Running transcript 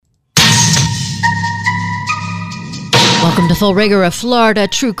Welcome to Full Rigor, a Florida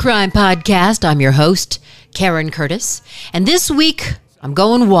true crime podcast. I'm your host, Karen Curtis. And this week, I'm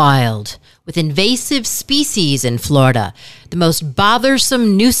going wild with invasive species in Florida. The most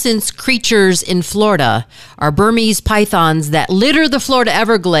bothersome nuisance creatures in Florida are Burmese pythons that litter the Florida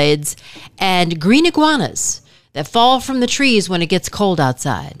Everglades and green iguanas that fall from the trees when it gets cold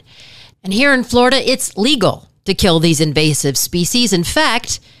outside. And here in Florida, it's legal to kill these invasive species. In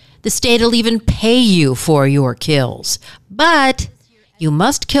fact, the state will even pay you for your kills. But you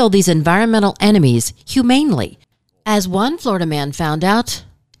must kill these environmental enemies humanely, as one Florida man found out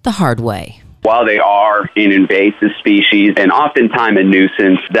the hard way. While they are an invasive species and oftentimes a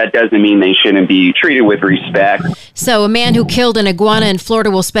nuisance, that doesn't mean they shouldn't be treated with respect. So a man who killed an iguana in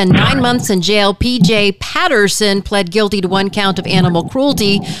Florida will spend 9 months in jail. PJ Patterson pled guilty to 1 count of animal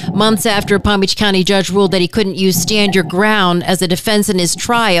cruelty months after a Palm Beach County judge ruled that he couldn't use stand your ground as a defense in his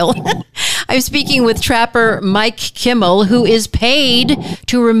trial. I'm speaking with trapper Mike Kimmel, who is paid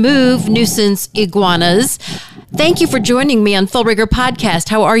to remove nuisance iguanas. Thank you for joining me on Full Rigor Podcast.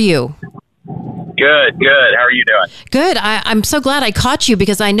 How are you? Good. How are you doing? Good. I'm so glad I caught you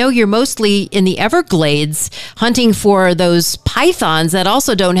because I know you're mostly in the Everglades hunting for those pythons that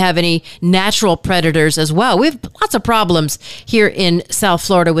also don't have any natural predators as well. We have lots of problems here in South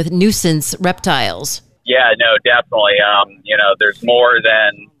Florida with nuisance reptiles. Yeah, no, definitely. There's more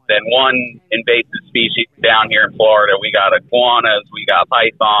than one invasive species down here in Florida. We got iguanas, we got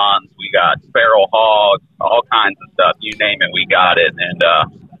pythons, we got feral hogs, all kinds of stuff. You name it, we got it. And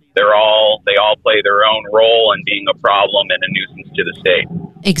they all play their own role in being a problem and a nuisance to the state.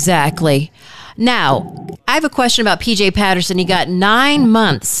 Exactly. Now, I have a question about PJ Patterson. He got 9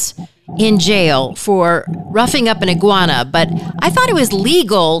 months in jail for roughing up an iguana, but I thought it was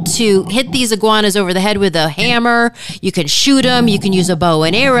legal to hit these iguanas over the head with a hammer. You can shoot them, you can use a bow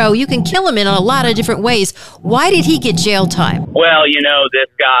and arrow, you can kill them in a lot of different ways. Why did he get jail time? Well, this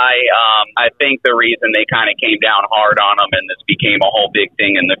guy, I think the reason they kind of came down hard on him and this became a whole big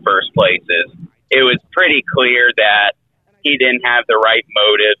thing in the first place is it was pretty clear that he didn't have the right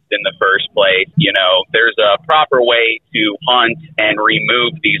motives in the first place. There's a proper way to hunt and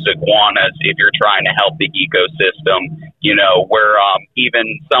remove these iguanas if you're trying to help the ecosystem, where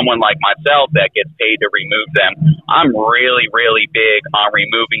even someone like myself that gets paid to remove them, I'm really, really big on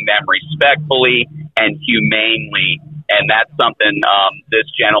removing them respectfully and humanely. And that's something this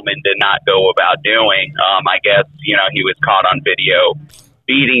gentleman did not go about doing. I guess, he was caught on video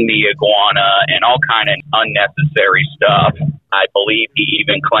beating the iguana and all kind of unnecessary stuff. I believe he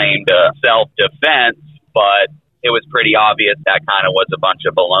even claimed self-defense, but it was pretty obvious that kind of was a bunch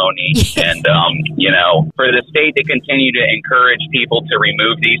of baloney. And, for the state to continue to encourage people to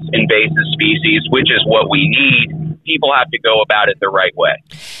remove these invasive species, which is what we need, people have to go about it the right way.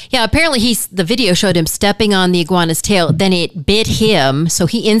 Yeah, apparently the video showed him stepping on the iguana's tail, then it bit him, so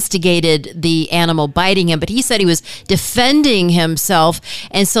he instigated the animal biting him, but he said he was defending himself,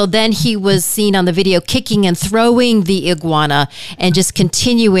 and so then he was seen on the video kicking and throwing the iguana and just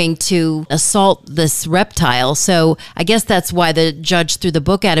continuing to assault this reptile. So I guess that's why the judge threw the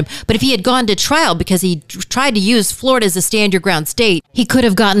book at him. But if he had gone to trial because he tried to use Florida as a stand your ground state, he could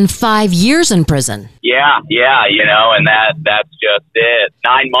have gotten 5 years in prison. Yeah, and that's just it.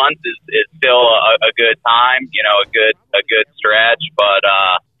 9 months is still a good time, a good stretch, but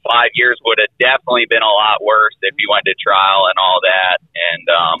 5 years would have definitely been a lot worse if he went to trial and all that. And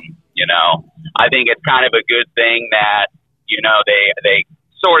I think it's kind of a good thing that they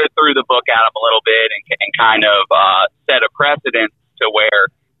sort of threw the book at him a little bit and kind of set a precedent to where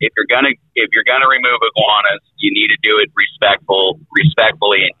if you're gonna remove iguanas, you need to do it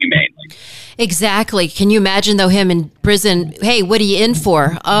respectfully and humanely. Exactly. Can you imagine though him in prison? Hey, what are you in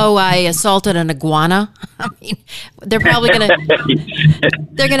for? Oh, I assaulted an iguana. I mean, they're probably gonna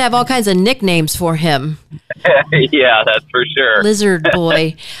have all kinds of nicknames for him. Yeah, that's for sure. Lizard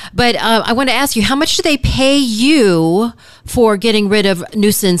boy. But I want to ask you, how much do they pay you for getting rid of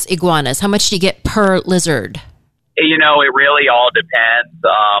nuisance iguanas? How much do you get per lizard? It really all depends.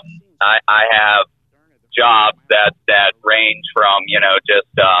 I have jobs that range from, just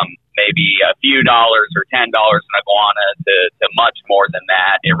maybe a few dollars or $10 an iguana to much more than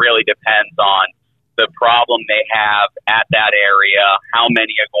that. It really depends on the problem they have at that area, how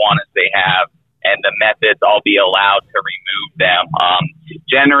many iguanas they have, and the methods I'll be allowed to remove them.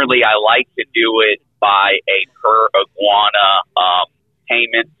 Generally, I like to do it by a per iguana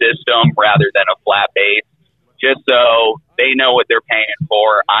payment system rather than a flat base, just so they know what they're paying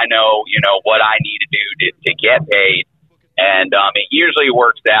for. I know, what I need to do to get paid. And it usually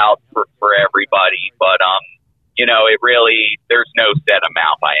works out for everybody. But it really, there's no set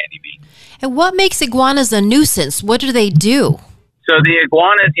amount by any means. And what makes iguanas a nuisance? What do they do? So the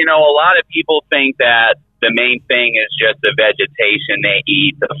iguanas, a lot of people think that the main thing is just the vegetation they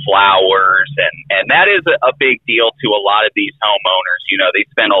eat, the flowers, and that is a big deal to a lot of these homeowners. They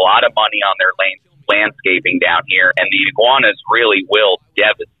spend a lot of money on their landscaping down here, and the iguanas really will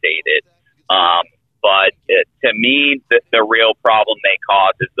devastate it. But to me, the real problem they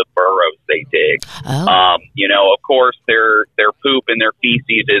cause is the burrows they dig. Oh. Of course, their poop and their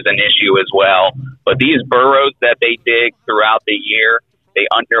feces is an issue as well. But these burrows that they dig throughout the year, they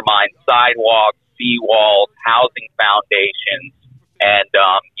undermine sidewalks, seawalls, housing foundations, and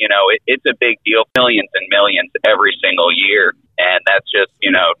it's a big deal. Millions and millions every single year, and that's just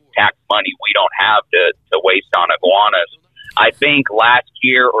tax money we don't have to waste on iguanas. I think last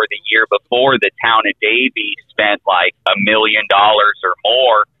year or the year before, the town of Davie spent like $1 million or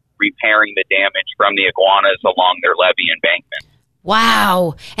more repairing the damage from the iguanas along their levee embankment.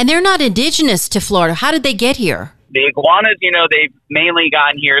 Wow. And they're not indigenous to Florida. How did they get here? The iguanas, they've mainly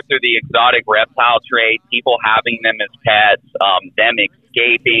gotten here through the exotic reptile trade, people having them as pets, them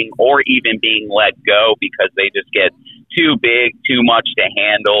escaping or even being let go because they just get too big, too much to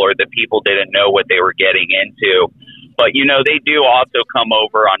handle, or the people didn't know what they were getting into. But, they do also come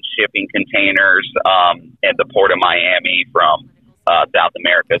over on shipping containers at the port of Miami from South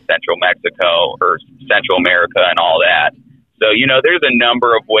America, Central Mexico, or Central America and all that. So, there's a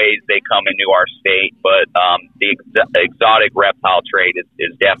number of ways they come into our state, but the exotic reptile trade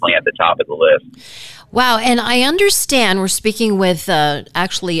is definitely at the top of the list. Wow. And I understand we're speaking with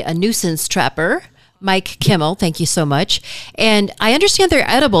actually a nuisance trapper, Mike Kimmel. Thank you so much. And I understand they're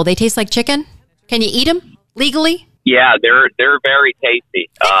edible. They taste like chicken. Can you eat them legally? Yeah, they're very tasty,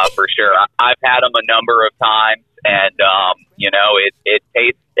 for sure. I've had them a number of times, and it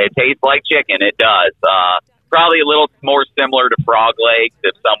tastes like chicken. It does. Probably a little more similar to frog legs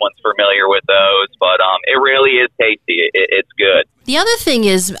if someone's familiar with those, but it really is tasty. It's good. The other thing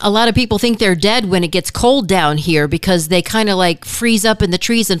is a lot of people think they're dead when it gets cold down here because they kind of like freeze up in the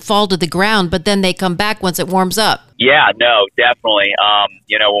trees and fall to the ground, but then they come back once it warms up. Yeah, no, definitely.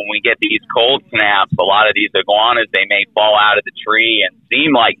 When we get these cold snaps, a lot of these iguanas, they may fall out of the tree and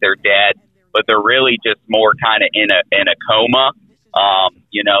seem like they're dead, but they're really just more kind of in a coma.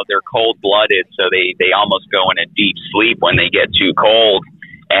 They're cold-blooded, so they almost go in a deep sleep when they get too cold.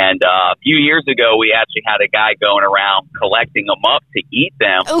 And a few years ago, we actually had a guy going around collecting them up to eat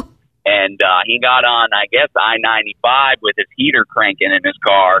them. Oh. And he got on, I guess, I-95 with his heater cranking in his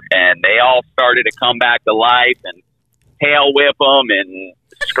car, and they all started to come back to life and tail whip him and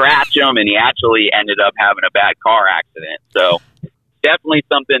scratch him, and he actually ended up having a bad car accident. So definitely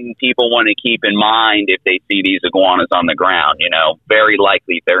something people want to keep in mind if they see these iguanas on the ground. Very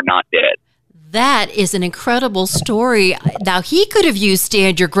likely they're not dead. That is an incredible story. Now, he could have used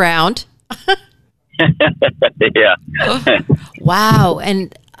Stand Your Ground. Yeah. Wow.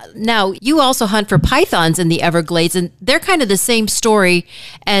 And now, you also hunt for pythons in the Everglades, and they're kind of the same story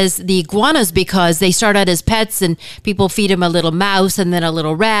as the iguanas because they start out as pets, and people feed them a little mouse, and then a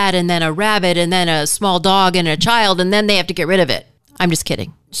little rat, and then a rabbit, and then a small dog and a child, and then they have to get rid of it. I'm just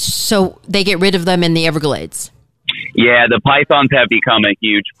kidding. So they get rid of them in the Everglades. Yeah, the pythons have become a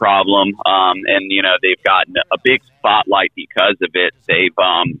huge problem, and they've gotten a big spotlight because of it. They've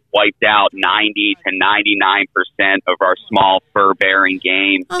wiped out 90 to 99% of our small fur-bearing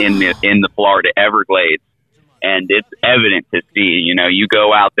game in the Florida Everglades, and it's evident to see. You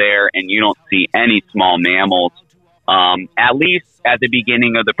go out there and you don't see any small mammals. At least at the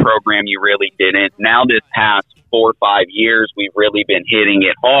beginning of the program, you really didn't. Now, this past 4 or 5 years, we've really been hitting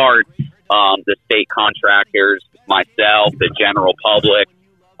it hard. The state contractors, myself, the general public,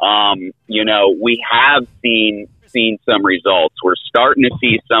 we have seen some results. We're starting to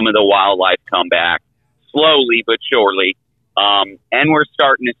see some of the wildlife come back slowly but surely. And we're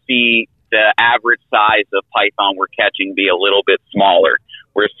starting to see the average size of python we're catching be a little bit smaller.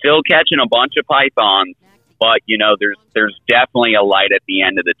 We're still catching a bunch of pythons, but, there's definitely a light at the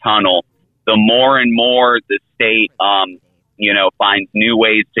end of the tunnel. The more and more the state, finds new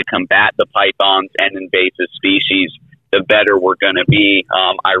ways to combat the pythons and invasive species, the better we're going to be.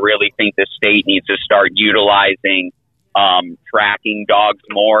 I really think the state needs to start utilizing tracking dogs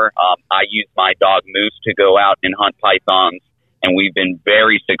more. I use my dog Moose to go out and hunt pythons, and we've been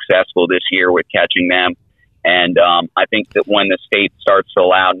very successful this year with catching them. And I think that when the state starts to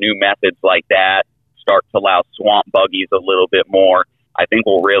allow new methods like that, start to allow swamp buggies a little bit more, I think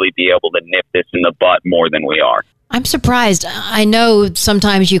we'll really be able to nip this in the butt more than we are. I'm surprised. I know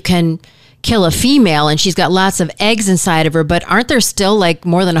sometimes you can kill a female and she's got lots of eggs inside of her, but aren't there still like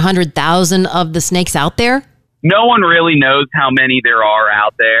more than 100,000 of the snakes out there? No one really knows how many there are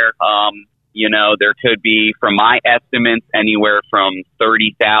out there. There could be, from my estimates, anywhere from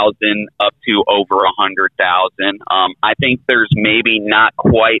 30,000 up to over 100,000. I think there's maybe not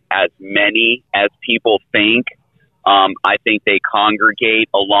quite as many as people think. I think they congregate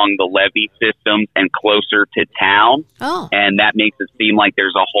along the levee systems and closer to town. Oh. And that makes it seem like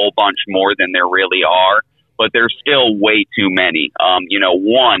there's a whole bunch more than there really are. But there's still way too many.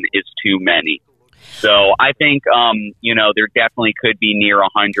 One is too many. So I think, there definitely could be near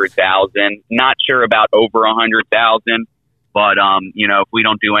 100,000. Not sure about over 100,000. But, if we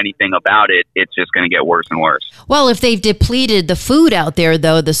don't do anything about it, it's just going to get worse and worse. Well, if they've depleted the food out there,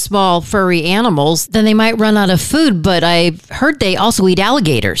 though, the small furry animals, then they might run out of food. But I've heard they also eat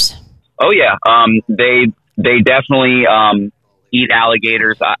alligators. Oh, yeah. They definitely eat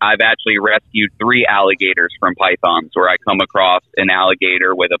alligators. I've actually rescued 3 alligators from pythons, where I come across an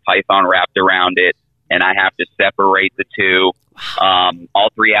alligator with a python wrapped around it, and I have to separate the two. All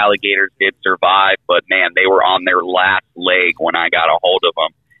 3 alligators did survive, but man, they were on their last leg when I got a hold of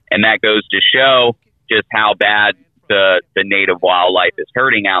them. And that goes to show just how bad the native wildlife is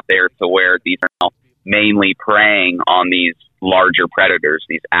hurting out there, to where these are now mainly preying on these larger predators,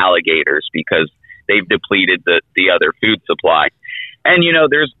 these alligators, because they've depleted the other food supply. And,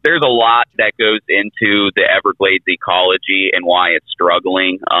 there's a lot that goes into the Everglades ecology and why it's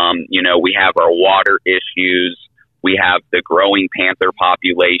struggling. We have our water issues. We have the growing panther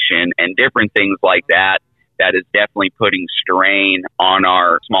population and different things like that. That is definitely putting strain on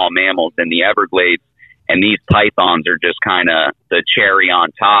our small mammals in the Everglades. And these pythons are just kind of the cherry on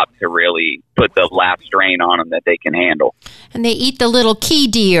top to really put the last strain on them that they can handle. And they eat the little key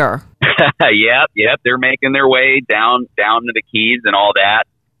deer. Yep. They're making their way down to the Keys and all that.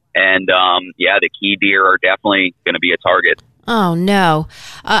 And, the key deer are definitely going to be a target. Oh, no.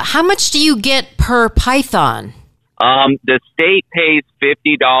 How much do you get per python? The state pays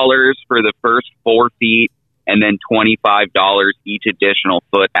 $50 for the first 4 feet and then $25 each additional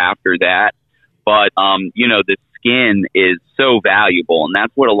foot after that. But, the skin is so valuable, and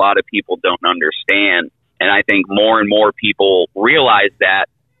that's what a lot of people don't understand. And I think more and more people realize that.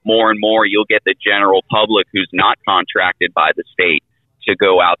 More and more you'll get the general public who's not contracted by the state to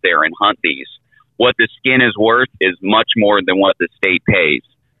go out there and hunt these. What the skin is worth is much more than what the state pays.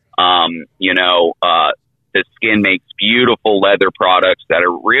 The skin makes beautiful leather products that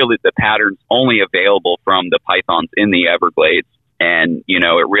are really the patterns only available from the pythons in the Everglades. And,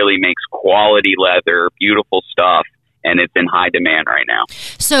 it really makes quality leather, beautiful stuff, and it's in high demand right now.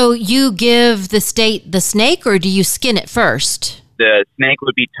 So you give the state the snake, or do you skin it first? The snake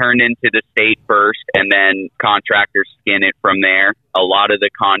would be turned into the state first, and then contractors skin it from there. Some of the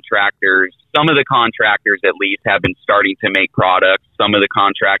contractors at least have been starting to make products. Some of the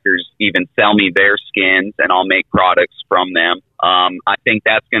contractors even sell me their skins, and I'll make products from them. I think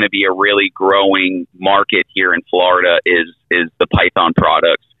that's going to be a really growing market here in Florida is the python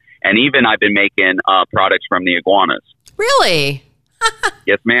products. And even I've been making products from the iguanas. Really?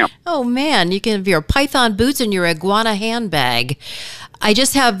 Yes, ma'am. Oh, man. You can have your python boots and your iguana handbag. I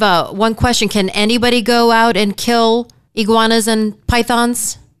just have one question. Can anybody go out and kill iguanas and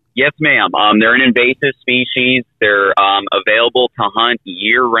pythons? Yes, ma'am. They're an invasive species. They're available to hunt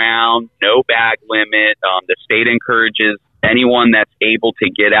year-round, no bag limit. The state encourages anyone that's able to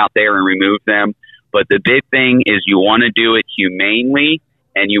get out there and remove them. But the big thing is you want to do it humanely,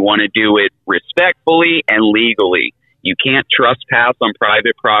 and you want to do it respectfully and legally. You can't trespass on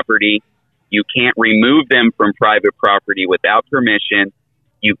private property. You can't remove them from private property without permission.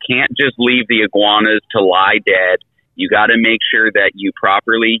 You can't just leave the iguanas to lie dead. You got to make sure that you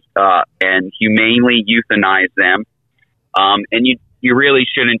properly and humanely euthanize them. And you really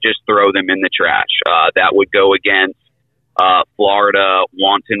shouldn't just throw them in the trash. That would go against Florida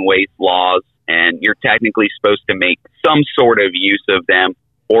wanton waste laws. And you're technically supposed to make some sort of use of them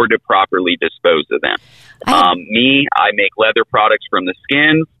or to properly dispose of them. I make leather products from the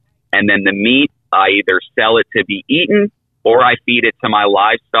skins, and then the meat, I either sell it to be eaten or I feed it to my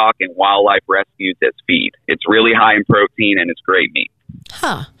livestock and wildlife rescues as feed. It's really high in protein and it's great meat.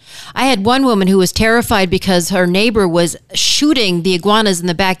 Huh. I had one woman who was terrified because her neighbor was shooting the iguanas in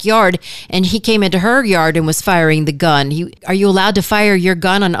the backyard, and he came into her yard and was firing the gun. Are you allowed to fire your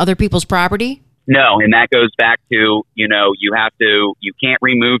gun on other people's property? No, and that goes back to, you can't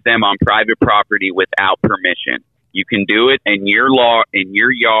remove them on private property without permission. You can do it in your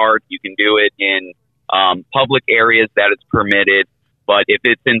yard. You can do it in public areas that it's permitted. But if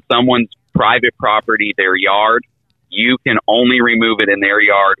it's in someone's private property, their yard, you can only remove it in their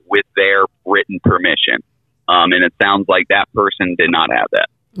yard with their written permission. And it sounds like that person did not have that.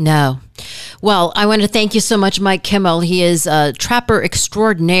 No. Well, I want to thank you so much, Mike Kimmel. He is a trapper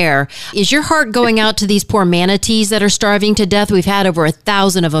extraordinaire. Is your heart going out to these poor manatees that are starving to death? We've had over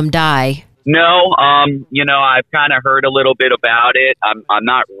 1,000 of them die. No, I've kind of heard a little bit about it. I'm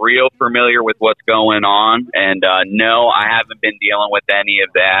not real familiar with what's going on, and no, I haven't been dealing with any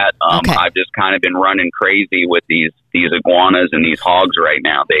of that. Okay. I've just kind of been running crazy with these iguanas and these hogs right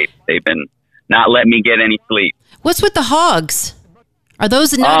now. They've been not letting me get any sleep. What's with the hogs? Are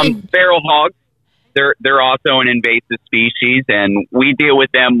those not feral hogs? They're also an invasive species, and we deal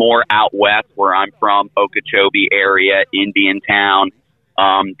with them more out west, where I'm from, Okeechobee area, Indiantown.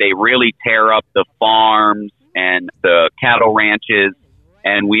 They really tear up the farms and the cattle ranches,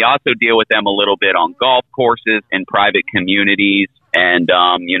 and we also deal with them a little bit on golf courses and private communities. And,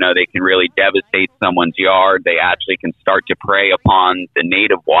 they can really devastate someone's yard. They actually can start to prey upon the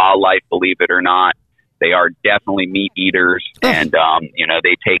native wildlife, believe it or not. They are definitely meat eaters, and,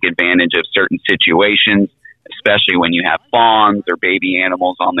 they take advantage of certain situations, especially when you have fawns or baby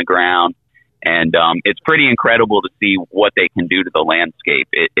animals on the ground. And it's pretty incredible to see what they can do to the landscape.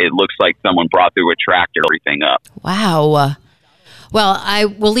 It looks like someone brought through a tractor everything up. Wow. Well, I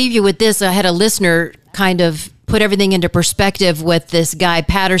will leave you with this. I had a listener kind of put everything into perspective with this guy,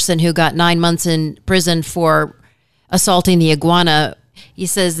 Patterson, who got 9 months in prison for assaulting the iguana. He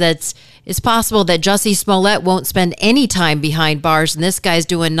says that it's possible that Jussie Smollett won't spend any time behind bars, and this guy's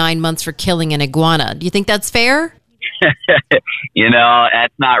doing 9 months for killing an iguana. Do you think that's fair?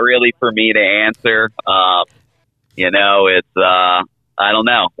 That's not really for me to answer. It's, I don't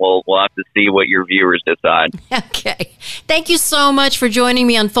know. We'll have to see what your viewers decide. Okay. Thank you so much for joining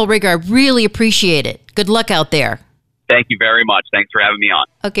me on Full Rigor. I really appreciate it. Good luck out there. Thank you very much. Thanks for having me on.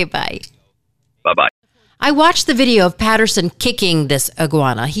 Okay, bye. Bye-bye. I watched the video of Patterson kicking this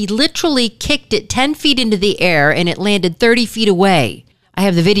iguana. He literally kicked it 10 feet into the air, and it landed 30 feet away. I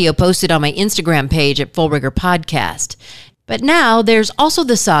have the video posted on my Instagram page at Full Rigor Podcast. But now there's also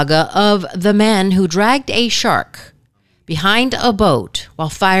the saga of the man who dragged a shark behind a boat while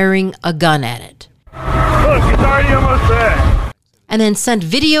firing a gun at it. Look, it's already almost there. And then sent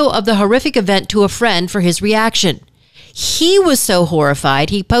video of the horrific event to a friend for his reaction. He was so horrified,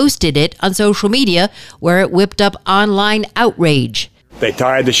 he posted it on social media, where it whipped up online outrage. They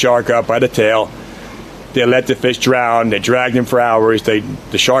tied the shark up by the tail. They let the fish drown. They dragged him for hours.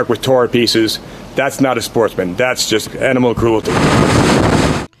 The shark was tore to pieces. That's not a sportsman. That's just animal cruelty.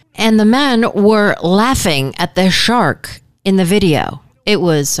 And the men were laughing at the shark in the video. It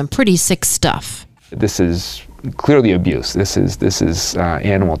was some pretty sick stuff. This is clearly abuse. This is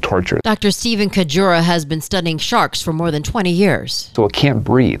animal torture. Dr. Stephen Kajura has been studying sharks for more than 20 years. So it can't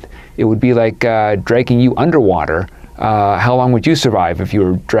breathe. It would be like dragging you underwater. How long would you survive if you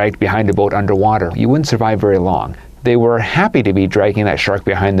were dragged behind a boat underwater? You wouldn't survive very long. They were happy to be dragging that shark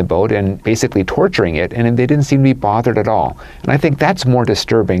behind the boat and basically torturing it, and they didn't seem to be bothered at all. And I think that's more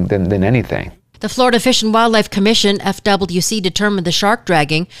disturbing than anything. The Florida Fish and Wildlife Commission, FWC, determined the shark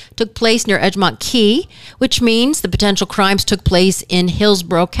dragging took place near Edgemont Key, which means the potential crimes took place in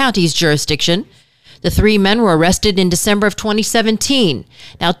Hillsborough County's jurisdiction. The 3 men were arrested in December of 2017.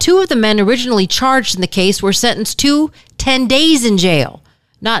 Now, 2 of the men originally charged in the case were sentenced to 10 days in jail,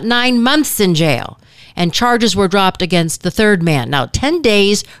 not 9 months in jail. And charges were dropped against the 3rd man. Now, 10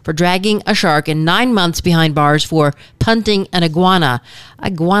 days for dragging a shark and 9 months behind bars for punting an iguana.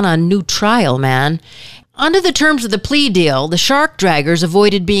 Iguana new trial, man. Under the terms of the plea deal, the shark draggers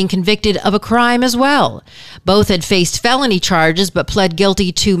avoided being convicted of a crime as well. Both had faced felony charges but pled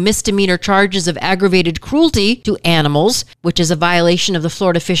guilty to misdemeanor charges of aggravated cruelty to animals, which is a violation of the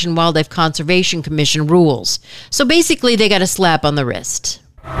Florida Fish and Wildlife Conservation Commission rules. So basically, they got a slap on the wrist.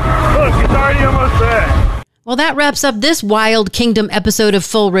 Look, it's already almost there. Well, that wraps up this Wild Kingdom episode of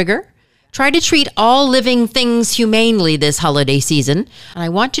Full Rigor. Try to treat all living things humanely this holiday season. And I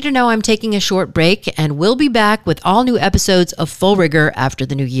want you to know I'm taking a short break, and we'll be back with all new episodes of Full Rigor after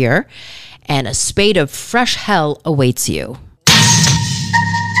the new year. And a spate of fresh hell awaits you.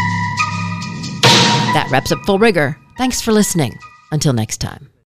 That wraps up Full Rigor. Thanks for listening. Until next time.